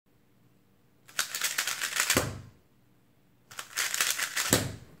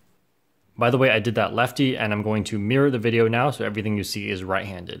By the way, I did that lefty, and I'm going to mirror the video now so everything you see is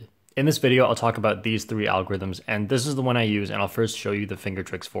right-handed. In this video, I'll talk about these 3 algorithms, and this is the one I use, and I'll first show you the finger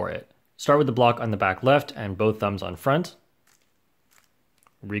tricks for it. Start with the block on the back left and both thumbs on front.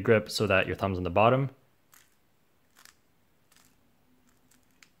 Regrip so that your thumb's on the bottom.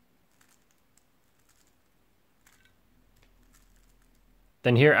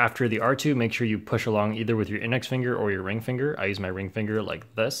 Then here, after the R2, make sure you push along either with your index finger or your ring finger. I use my ring finger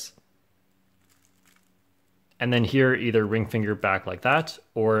like this. And then here, either ring finger back like that,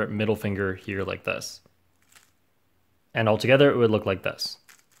 or middle finger here like this. And altogether, it would look like this.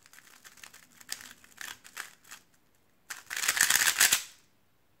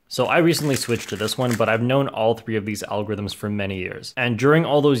 So I recently switched to this one, but I've known all 3 of these algorithms for many years. And during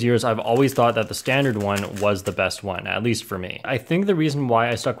all those years, I've always thought that the standard one was the best one, at least for me. I think the reason why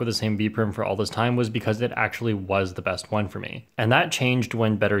I stuck with the same V-Perm for all this time was because it actually was the best one for me. And that changed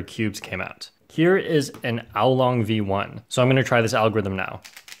when better cubes came out. Here is an Oolong V1. So I'm gonna try this algorithm now.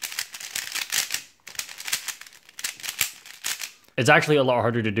 It's actually a lot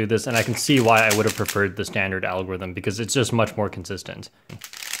harder to do this, and I can see why I would have preferred the standard algorithm because it's just much more consistent.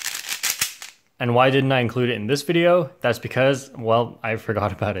 And why didn't I include it in this video? That's because, well, I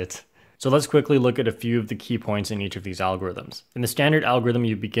forgot about it. So let's quickly look at a few of the key points in each of these algorithms. In the standard algorithm,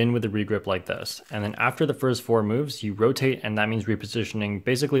 you begin with a regrip like this, and then after the first 4 moves, you rotate, and that means repositioning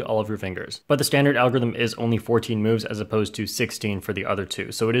basically all of your fingers. But the standard algorithm is only 14 moves as opposed to 16 for the other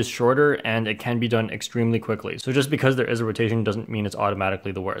 2, so it is shorter and it can be done extremely quickly. So just because there is a rotation doesn't mean it's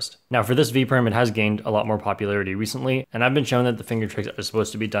automatically the worst. Now for this V-Perm, it has gained a lot more popularity recently, and I've been shown that the finger tricks are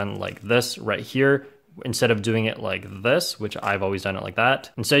supposed to be done like this right here, instead of doing it like this, which I've always done it like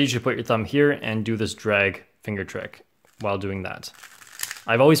that. Instead, you should put your thumb here and do this drag finger trick while doing that.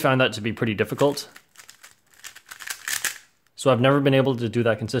 I've always found that to be pretty difficult. So I've never been able to do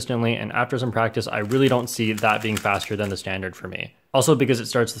that consistently, and after some practice, I really don't see that being faster than the standard for me. Also, because it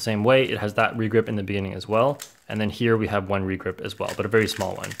starts the same way, it has that regrip in the beginning as well, and then here we have one regrip as well, but a very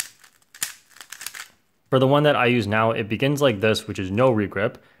small one. For the one that I use now, it begins like this, which is no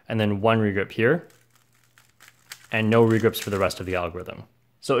regrip, and then one regrip here, and no regrips for the rest of the algorithm.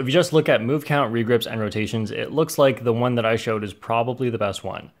 So if you just look at move count, regrips, and rotations, it looks like the one that I showed is probably the best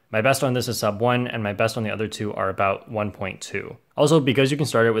one. My best on this is sub 1, and my best on the other 2 are about 1.2. Also, because you can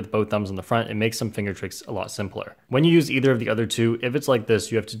start it with both thumbs on the front, it makes some finger tricks a lot simpler. When you use either of the other 2, if it's like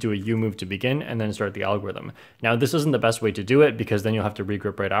this, you have to do a U move to begin and then start the algorithm. Now, this isn't the best way to do it because then you'll have to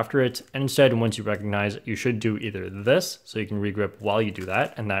regrip right after it, and instead, once you recognize, you should do either this, so you can regrip while you do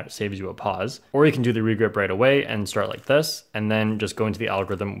that, and that saves you a pause, or you can do the regrip right away and start like this, and then just go into the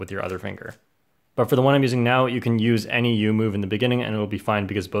algorithm with your other finger. But for the one I'm using now, you can use any U move in the beginning and it'll be fine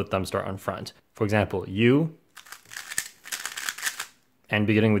because both thumbs start on front. For example, U, and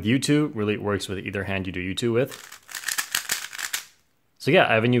beginning with U2 really works with either hand you do U2 with. So yeah,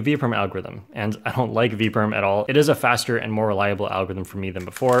 I have a new V-Perm algorithm, and I don't like V-Perm at all. It is a faster and more reliable algorithm for me than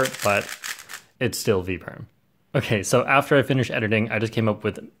before, but it's still V-Perm. Okay, so after I finished editing, I just came up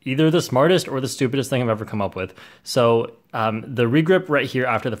with either the smartest or the stupidest thing I've ever come up with. So the regrip right here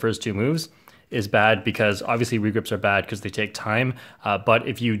after the first 2 moves is bad because obviously regrips are bad because they take time, but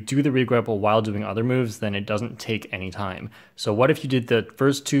if you do the regrip while doing other moves, then it doesn't take any time. So what if you did the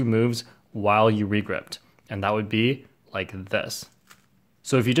first 2 moves while you regripped? And that would be like this.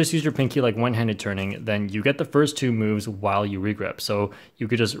 So if you just use your pinky like one-handed turning, then you get the first 2 moves while you regrip. So you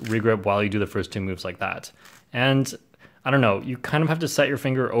could just regrip while you do the first 2 moves like that. And I don't know, you kind of have to set your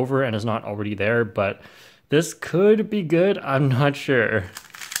finger over and it's not already there, but this could be good, I'm not sure.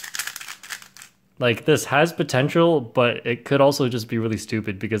 Like, this has potential, but it could also just be really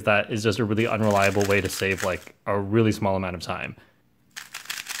stupid because that is just a really unreliable way to save like a really small amount of time.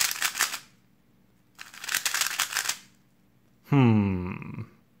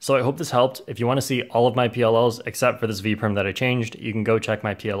 So I hope this helped. If you want to see all of my PLLs except for this V-Perm that I changed, you can go check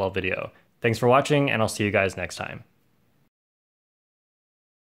my PLL video. Thanks for watching, and I'll see you guys next time.